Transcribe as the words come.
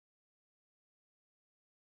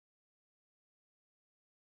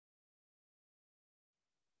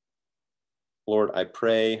Lord, I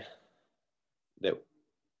pray that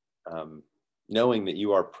knowing that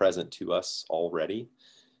you are present to us already,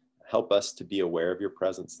 help us to be aware of your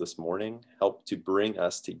presence this morning. Help to bring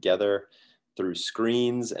us together through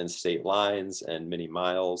screens and state lines and many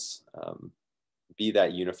miles. Be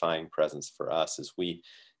that unifying presence for us as we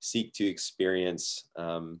seek to experience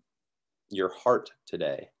your heart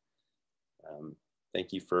today.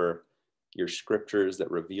 Thank you for your scriptures that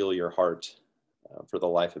reveal your heart for the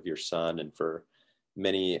life of your Son and for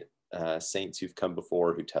many saints who've come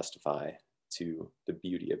before who testify to the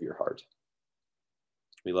beauty of your heart.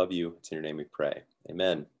 We love you. It's in your name we pray.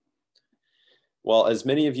 Amen. Well, as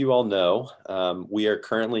many of you all know, we are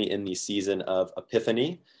currently in the season of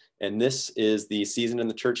Epiphany, and this is the season in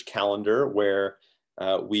the church calendar where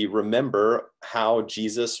we remember how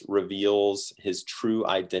Jesus reveals his true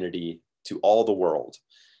identity to all the world.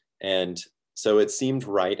 And so it seemed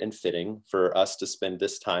right and fitting for us to spend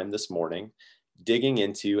this time this morning digging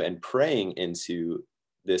into and praying into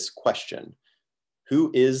this question: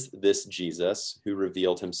 who is this Jesus who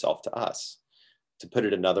revealed himself to us? To put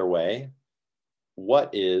it another way,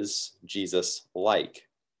 what is Jesus like?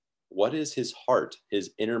 What is his heart,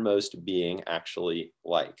 his innermost being actually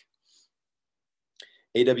like?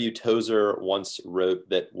 A.W. Tozer once wrote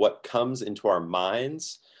that what comes into our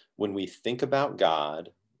minds when we think about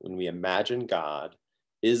God, when we imagine God,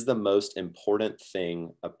 is the most important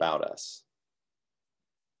thing about us.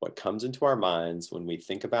 What comes into our minds when we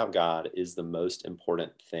think about God is the most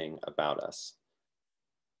important thing about us.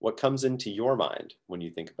 What comes into your mind when you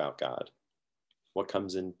think about God? What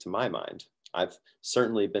comes into my mind? I've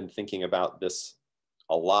certainly been thinking about this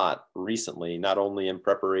a lot recently, not only in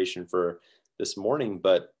preparation for this morning,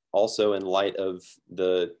 but also in light of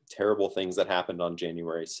the terrible things that happened on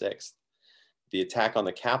January 6th. The attack on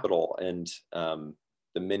the Capitol and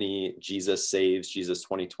the many Jesus Saves, Jesus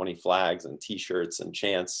 2020 flags and t-shirts and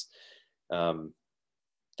chants,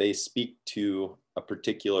 they speak to a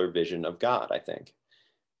particular vision of God, I think.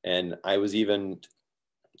 And I was even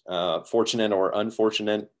fortunate or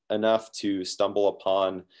unfortunate enough to stumble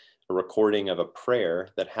upon a recording of a prayer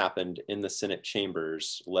that happened in the Senate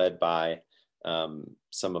chambers led by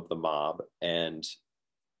some of the mob. And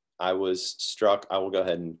I was struck. I will go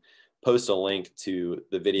ahead and post a link to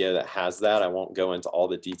the video that has that. I won't go into all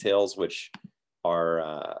the details, which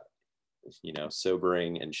are,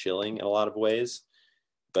 sobering and chilling in a lot of ways,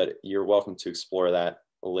 but you're welcome to explore that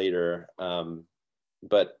later.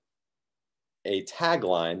 But a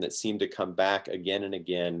tagline that seemed to come back again and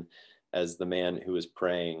again as the man who was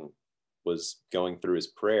praying was going through his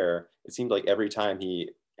prayer, it seemed like every time he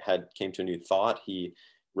came to a new thought, he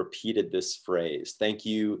repeated this phrase: "Thank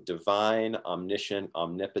you, divine, omniscient,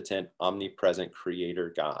 omnipotent, omnipresent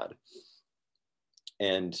creator God."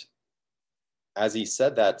 And as he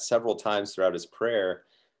said that several times throughout his prayer,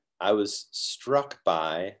 I was struck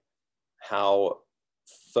by how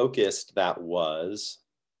focused that was,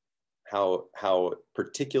 how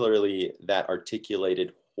particularly that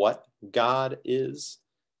articulated what God is,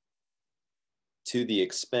 to the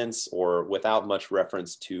expense or without much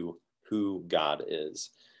reference to who God is.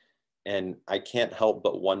 And I can't help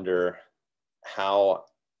but wonder how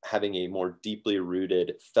having a more deeply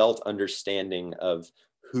rooted, felt understanding of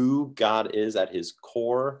who God is at his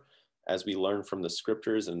core, as we learn from the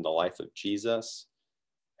scriptures and the life of Jesus,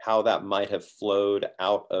 how that might have flowed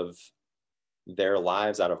out of their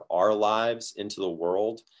lives, out of our lives into the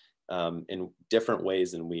world in different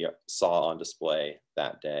ways than we saw on display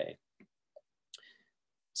that day.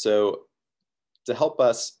 So to help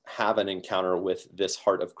us have an encounter with this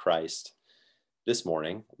heart of Christ this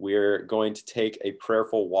morning, we're going to take a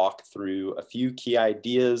prayerful walk through a few key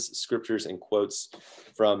ideas, scriptures, and quotes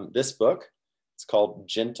from this book. It's called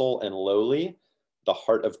Gentle and Lowly, The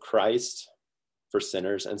Heart of Christ for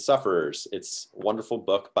Sinners and Sufferers. It's a wonderful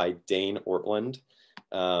book by Dane Ortlund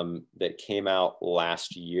that came out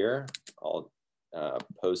last year. I'll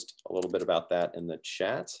post a little bit about that in the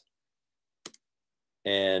chat.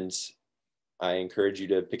 And I encourage you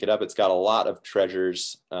to pick it up. It's got a lot of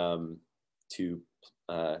treasures to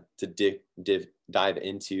dive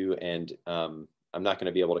into, and I'm not going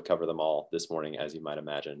to be able to cover them all this morning, as you might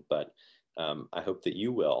imagine, but I hope that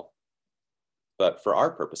you will. But for our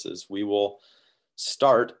purposes, we will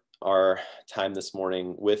start our time this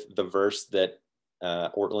morning with the verse that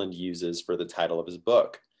Ortlund uses for the title of his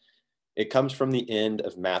book. It comes from the end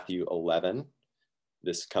of Matthew 11.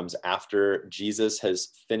 This comes after Jesus has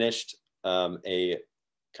finished a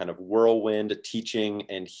kind of whirlwind teaching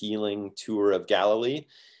and healing tour of Galilee.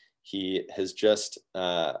 He has just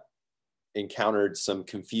encountered some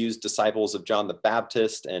confused disciples of John the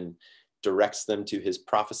Baptist and directs them to his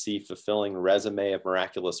prophecy-fulfilling resume of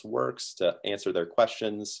miraculous works to answer their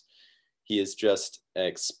questions. He has just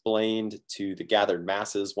explained to the gathered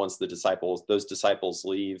masses, once those disciples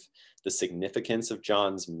leave, the significance of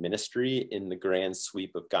John's ministry in the grand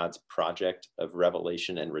sweep of God's project of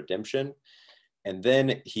revelation and redemption. And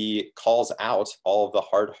then he calls out all of the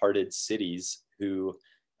hard-hearted cities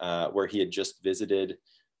where he had just visited,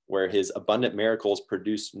 where his abundant miracles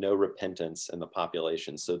produced no repentance in the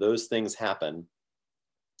population. So those things happen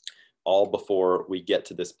all before we get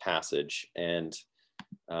to this passage. And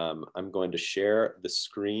I'm going to share the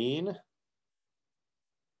screen.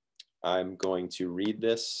 I'm going to read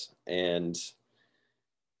this, and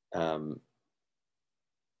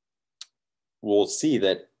we'll see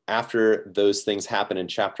that after those things happen in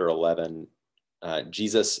chapter 11,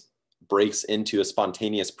 Jesus breaks into a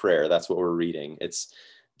spontaneous prayer. That's what we're reading. It's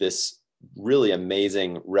this really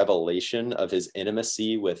amazing revelation of his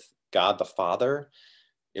intimacy with God the Father.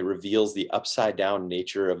 It reveals the upside down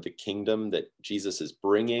nature of the kingdom that Jesus is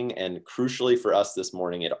bringing. And crucially for us this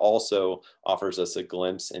morning, it also offers us a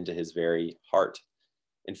glimpse into his very heart.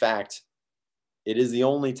 In fact, it is the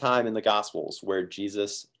only time in the Gospels where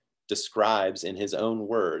Jesus describes in his own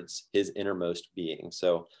words his innermost being.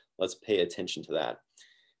 So let's pay attention to that.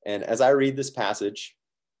 And as I read this passage,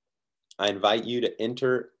 I invite you to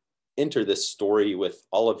enter this story with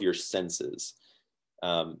all of your senses.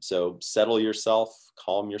 So settle yourself,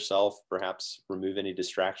 calm yourself, perhaps remove any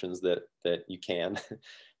distractions that you can,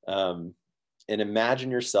 and imagine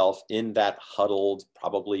yourself in that huddled,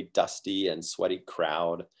 probably dusty and sweaty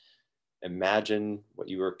crowd. Imagine what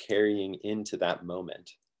you are carrying into that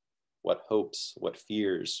moment. What hopes, what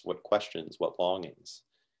fears, what questions, what longings.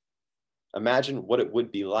 Imagine what it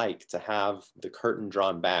would be like to have the curtain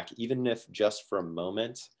drawn back, even if just for a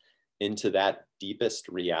moment, into that deepest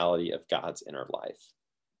reality of God's inner life.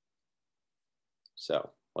 So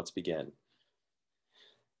let's begin.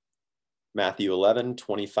 Matthew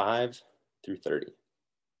 11:25 through 30.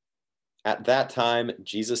 At that time,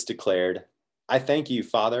 Jesus declared, "I thank you,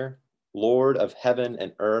 Father, Lord of heaven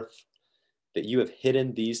and earth, that you have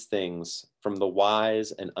hidden these things from the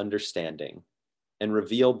wise and understanding and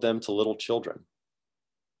revealed them to little children.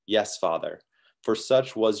 Yes, Father, for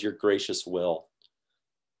such was your gracious will.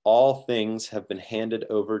 All things have been handed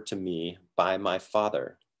over to me by my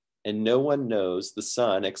Father, and no one knows the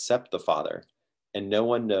Son except the Father, and no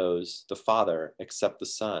one knows the Father except the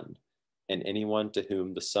Son, and anyone to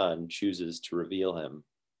whom the Son chooses to reveal him."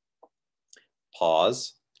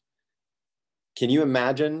 Pause. Can you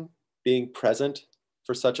imagine being present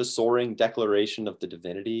for such a soaring declaration of the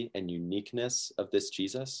divinity and uniqueness of this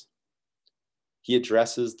Jesus? He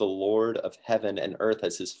addresses the Lord of heaven and earth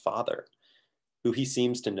as his Father, who he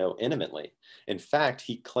seems to know intimately. In fact,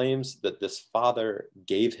 he claims that this Father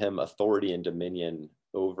gave him authority and dominion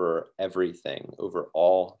over everything, over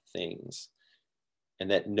all things, and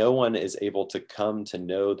that no one is able to come to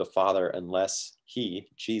know the Father unless he,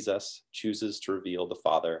 Jesus, chooses to reveal the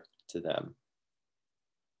Father to them.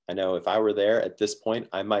 I know if I were there at this point,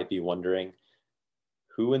 I might be wondering,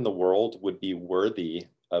 who in the world would be worthy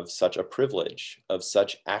of such a privilege, of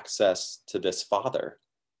such access to this Father?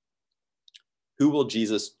 Who will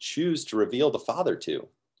Jesus choose to reveal the Father to?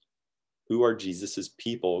 Who are Jesus's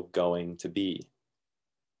people going to be?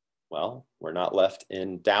 Well, we're not left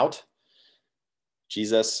in doubt.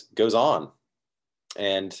 Jesus goes on.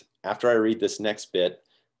 And after I read this next bit,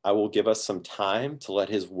 I will give us some time to let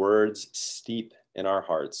his words steep in our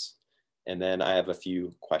hearts. And then I have a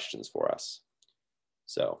few questions for us.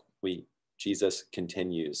 So Jesus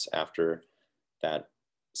continues after that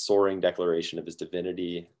soaring declaration of his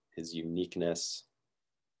divinity, his uniqueness.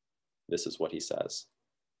 This is what he says.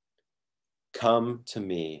 "Come to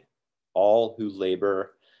me, all who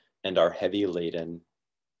labor and are heavy laden,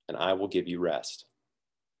 and I will give you rest.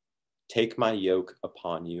 Take my yoke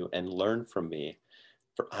upon you and learn from me,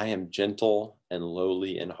 for I am gentle and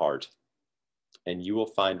lowly in heart, and you will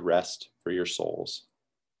find rest for your souls.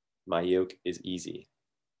 My yoke is easy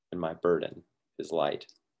and my burden is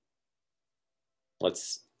light."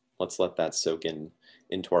 Let's let that soak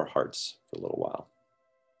into our hearts for a little while.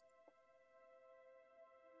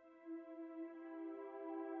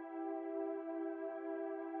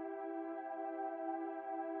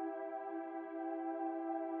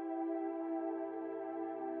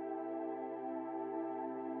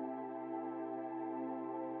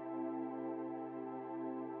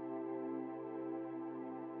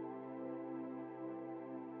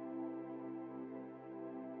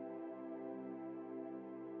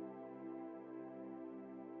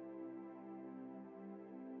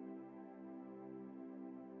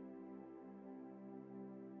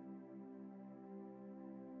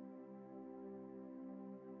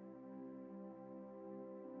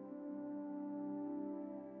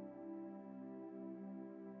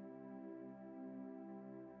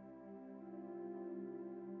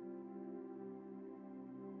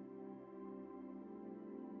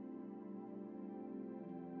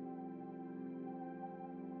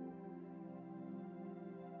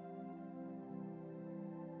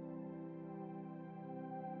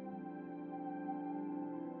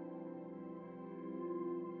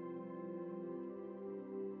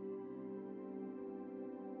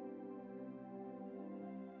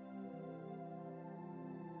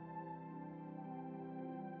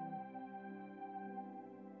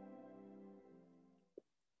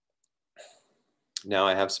 Now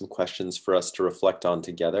I have some questions for us to reflect on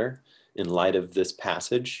together in light of this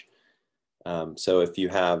passage. So if you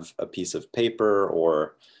have a piece of paper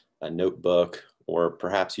or a notebook, or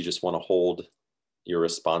perhaps you just want to hold your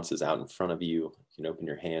responses out in front of you, you can open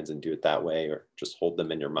your hands and do it that way, or just hold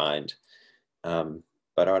them in your mind.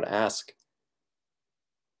 But I would ask,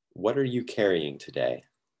 what are you carrying today?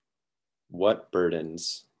 What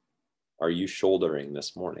burdens are you shouldering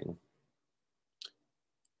this morning?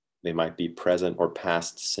 They might be present or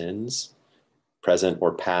past sins, present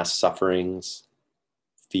or past sufferings,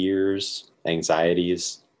 fears,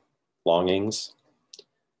 anxieties, longings.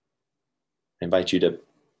 I invite you to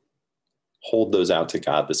hold those out to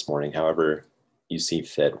God this morning, however you see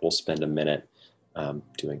fit. We'll spend a minute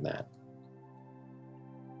doing that.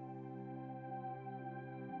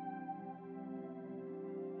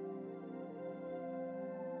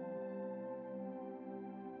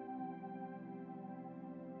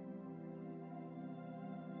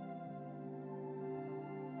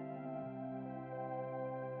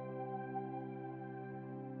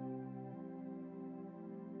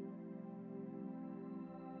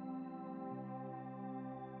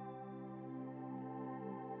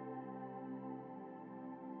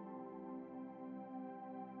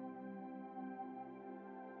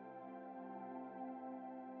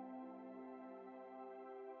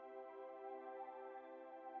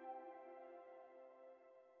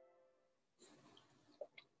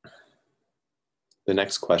 The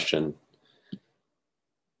next question: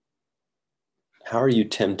 how are you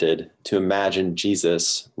tempted to imagine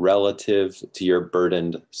Jesus relative to your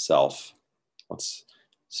burdened self? Let's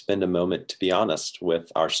spend a moment to be honest with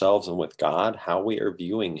ourselves and with God, how we are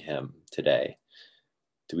viewing him today.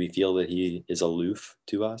 Do we feel that he is aloof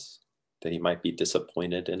to us, that he might be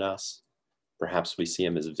disappointed in us? Perhaps we see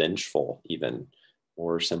him as vengeful even,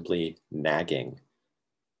 or simply nagging,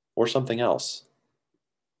 or something else.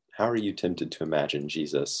 How are you tempted to imagine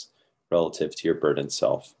Jesus relative to your burdened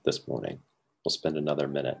self this morning? We'll spend another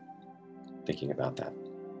minute thinking about that.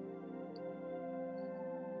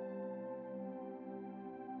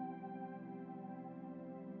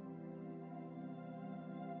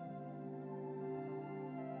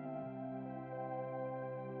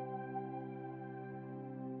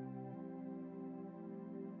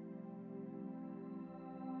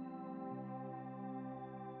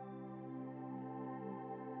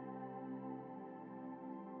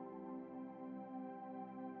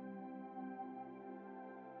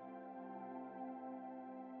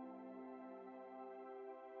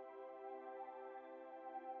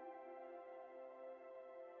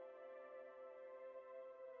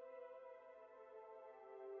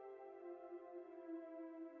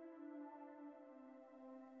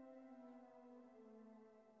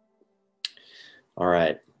 All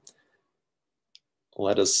right,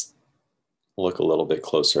 let us look a little bit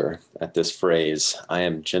closer at this phrase, I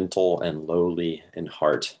am gentle and lowly in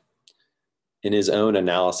heart. In his own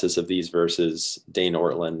analysis of these verses, Dane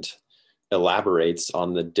Ortlund elaborates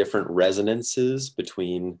on the different resonances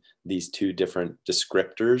between these two different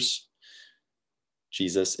descriptors.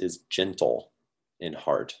 Jesus is gentle in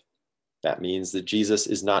heart. That means that Jesus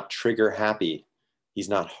is not trigger happy. He's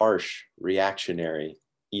not harsh, reactionary,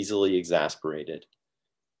 easily exasperated.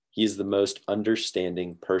 He is the most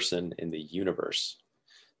understanding person in the universe.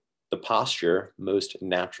 The posture most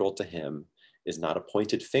natural to him is not a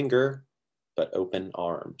pointed finger, but open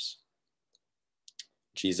arms.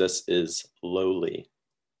 Jesus is lowly.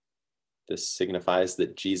 This signifies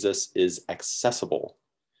that Jesus is accessible.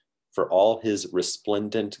 For all his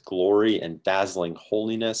resplendent glory and dazzling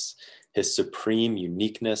holiness, his supreme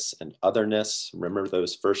uniqueness and otherness, remember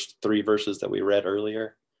those first 3 verses that we read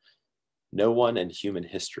earlier? No one in human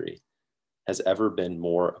history has ever been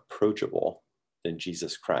more approachable than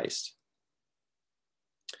Jesus Christ.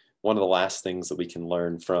 One of the last things that we can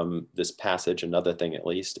learn from this passage, another thing at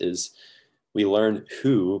least, is we learn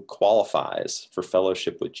who qualifies for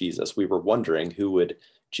fellowship with Jesus. We were wondering, who would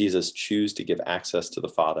Jesus choose to give access to the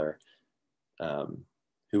Father?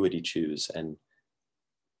 Who would he choose? And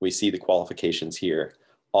we see the qualifications here.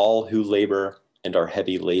 All who labor and are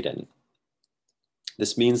heavy laden.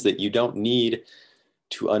 This means that you don't need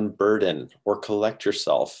to unburden or collect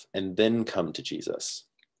yourself and then come to Jesus.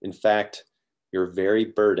 In fact, your very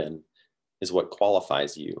burden is what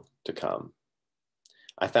qualifies you to come.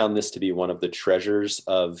 I found this to be one of the treasures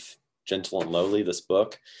of Gentle and Lowly, this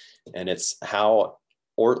book, and it's how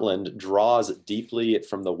Ortlund draws deeply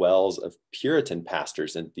from the wells of Puritan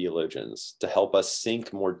pastors and theologians to help us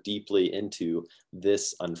sink more deeply into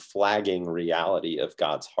this unflagging reality of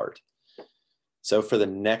God's heart. So for the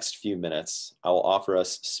next few minutes, I'll offer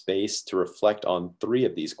us space to reflect on 3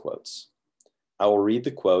 of these quotes. I will read the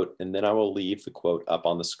quote and then I will leave the quote up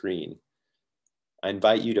on the screen. I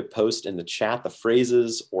invite you to post in the chat the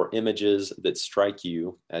phrases or images that strike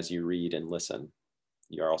you as you read and listen.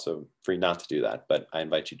 You are also free not to do that, but I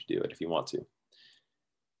invite you to do it if you want to.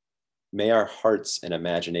 May our hearts and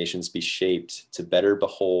imaginations be shaped to better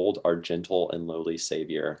behold our gentle and lowly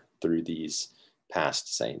Savior through these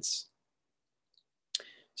past saints.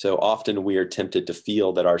 So often we are tempted to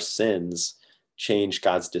feel that our sins change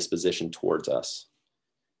God's disposition towards us.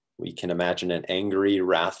 We can imagine an angry,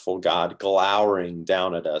 wrathful God glowering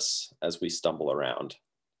down at us as we stumble around.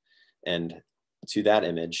 And to that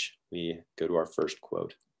image, we go to our first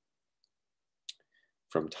quote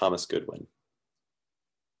from Thomas Goodwin.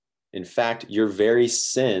 In fact, your very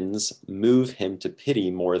sins move him to pity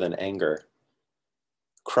more than anger.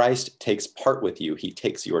 Christ takes part with you. He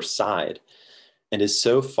takes your side and is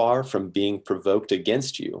so far from being provoked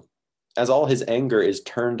against you, as all his anger is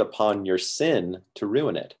turned upon your sin to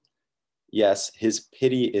ruin it. Yes, his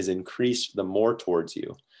pity is increased the more towards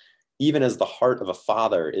you, even as the heart of a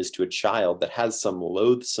father is to a child that has some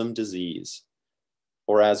loathsome disease,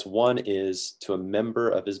 or as one is to a member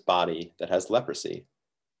of his body that has leprosy.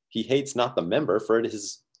 He hates not the member, for it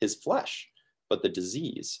is his flesh, but the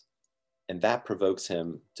disease, and that provokes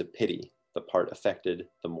him to pity the part affected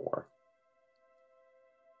the more.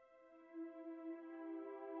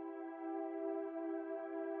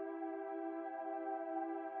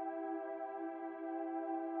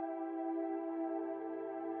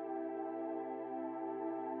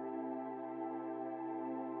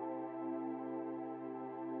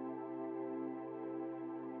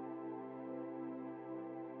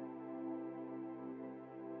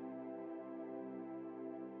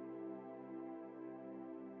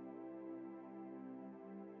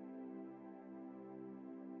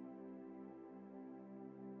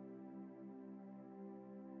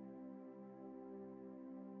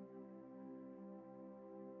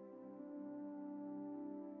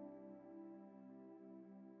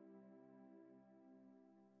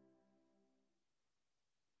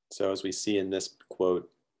 So as we see in this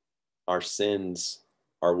quote, our sins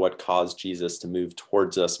are what caused Jesus to move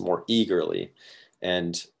towards us more eagerly.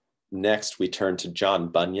 And next we turn to John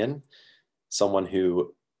Bunyan, someone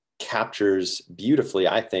who captures beautifully,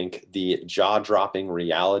 I think, the jaw-dropping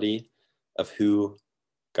reality of who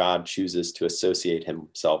God chooses to associate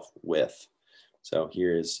himself with. So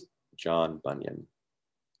here is John Bunyan.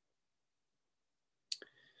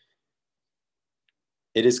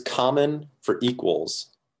 It is common for equals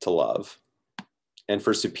to love, and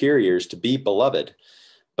for superiors to be beloved,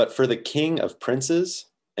 but for the King of princes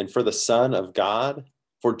and for the Son of God,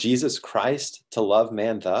 for Jesus Christ to love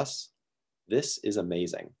man thus, this is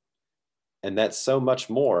amazing. And that's so much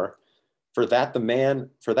more, for that man,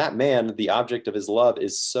 the object of his love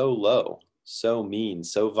is so low, so mean,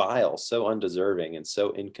 so vile, so undeserving, and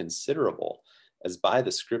so inconsiderable, as by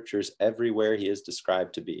the scriptures everywhere he is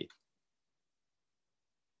described to be.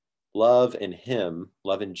 Love in him,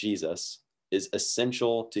 love in Jesus, is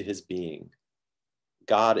essential to his being.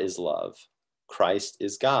 God is love. Christ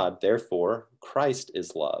is God. Therefore, Christ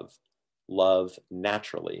is love. Love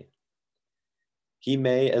naturally. He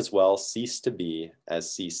may as well cease to be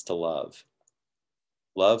as cease to love.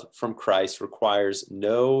 Love from Christ requires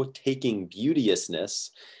no taking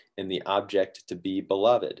beauteousness in the object to be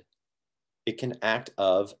beloved. It can act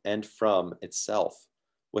of and from itself,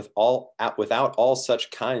 without all such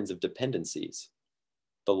kinds of dependencies.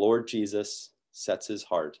 The Lord Jesus sets his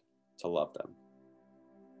heart to love them.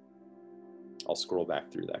 I'll scroll back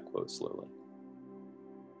through that quote slowly.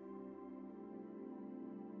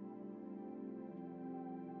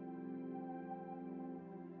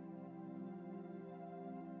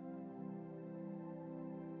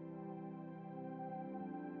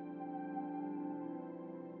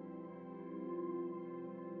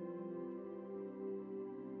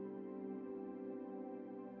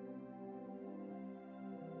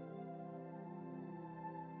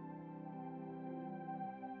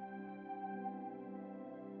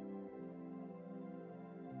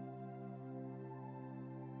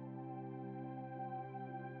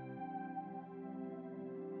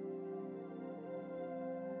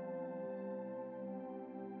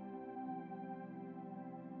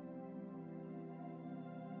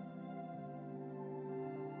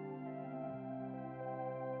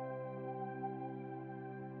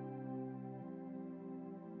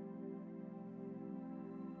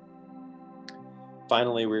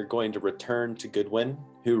 Finally, we're going to return to Goodwin,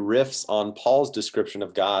 who riffs on Paul's description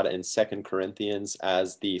of God in 2 Corinthians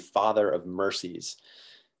as the Father of mercies,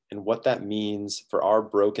 and what that means for our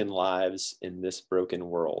broken lives in this broken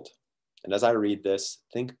world. And as I read this,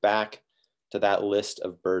 think back to that list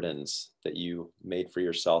of burdens that you made for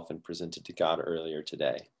yourself and presented to God earlier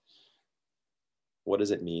today? What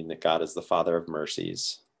does it mean that God is the Father of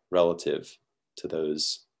mercies relative to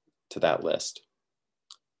that list?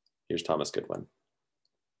 Here's Thomas Goodwin.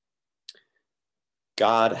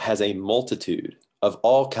 God has a multitude of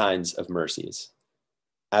all kinds of mercies.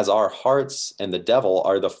 As our hearts and the devil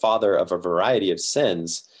are the father of a variety of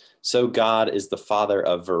sins, so God is the Father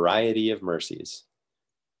of variety of mercies.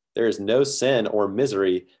 There is no sin or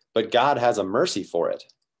misery, but God has a mercy for it.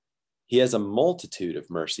 He has a multitude of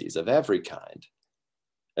mercies of every kind.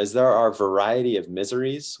 As there are variety of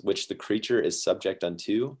miseries which the creature is subject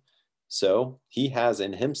unto, so he has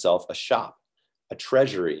in himself a shop, a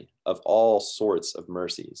treasury of all sorts of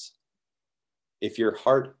mercies. If your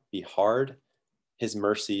heart be hard, his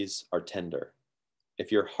mercies are tender.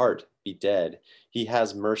 If your heart be dead, he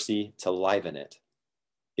has mercy to liven it.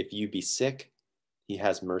 If you be sick, he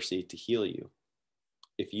has mercy to heal you.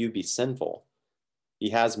 If you be sinful, he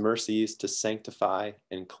has mercies to sanctify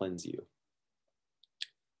and cleanse you.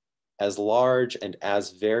 As large and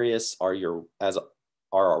as various are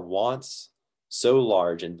our wants, so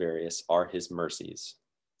large and various are his mercies.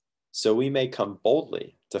 So we may come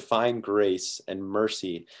boldly to find grace and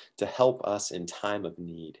mercy to help us in time of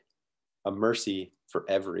need, a mercy for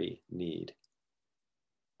every need.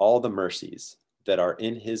 All the mercies that are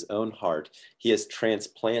in his own heart, he has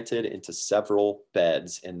transplanted into several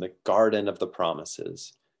beds in the garden of the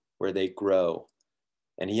promises, where they grow,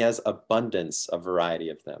 and he has abundance of variety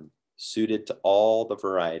of them, suited to all the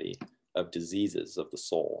variety of diseases of the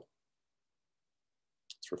soul.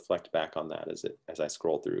 Let's reflect back on that as I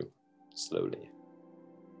scroll through slowly.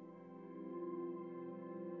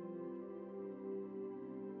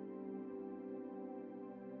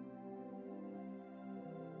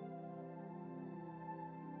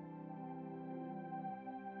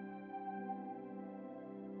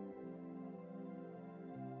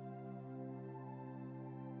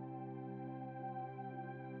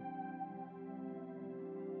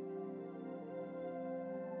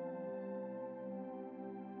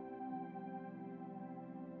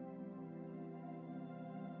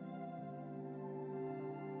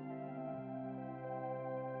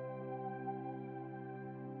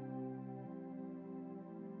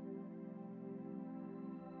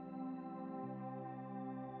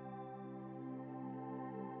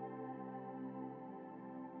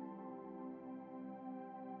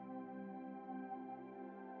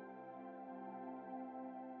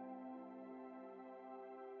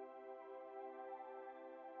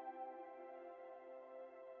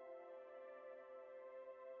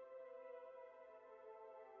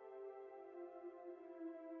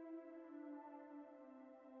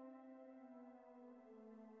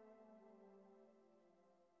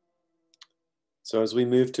 So as we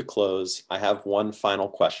move to close, I have one final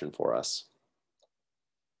question for us.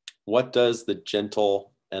 What does the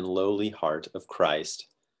gentle and lowly heart of Christ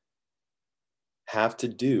have to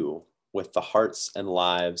do with the hearts and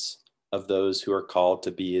lives of those who are called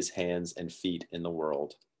to be his hands and feet in the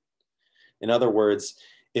world? In other words,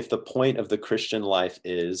 if the point of the Christian life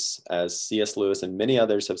is, as C.S. Lewis and many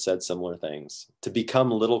others have said similar things, to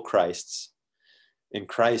become little Christs, and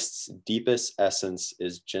Christ's deepest essence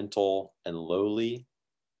is gentle and lowly,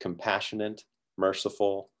 compassionate,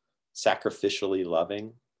 merciful, sacrificially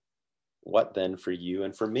loving, what then for you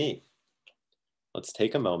and for me? Let's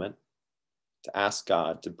take a moment to ask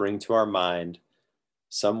God to bring to our mind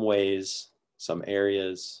some ways, some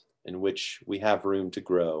areas in which we have room to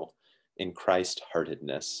grow in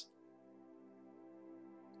Christ-heartedness.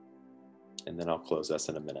 And then I'll close us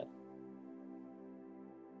in a minute.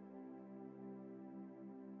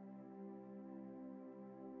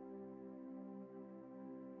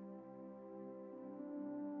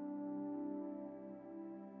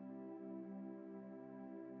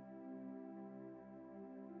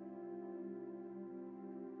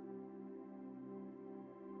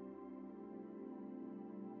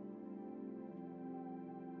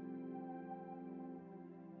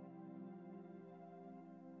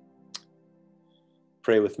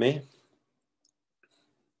 Pray with me.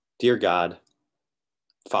 Dear God,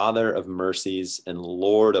 Father of mercies and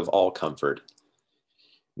Lord of all comfort,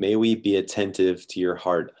 may we be attentive to your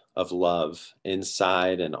heart of love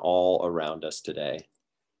inside and all around us today.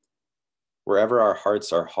 Wherever our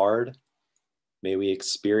hearts are hard, may we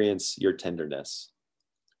experience your tenderness.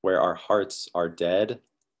 Where our hearts are dead,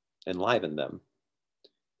 enliven them.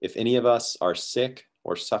 If any of us are sick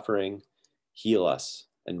or suffering, heal us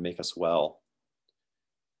and make us well.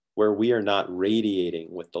 Where we are not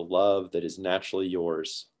radiating with the love that is naturally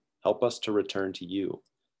yours, help us to return to you,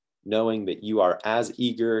 knowing that you are as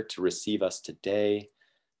eager to receive us today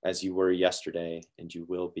as you were yesterday and you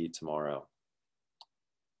will be tomorrow.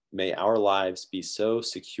 May our lives be so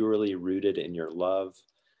securely rooted in your love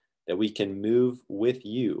that we can move with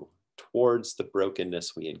you towards the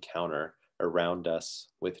brokenness we encounter around us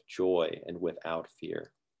with joy and without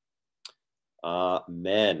fear.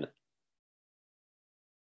 Amen.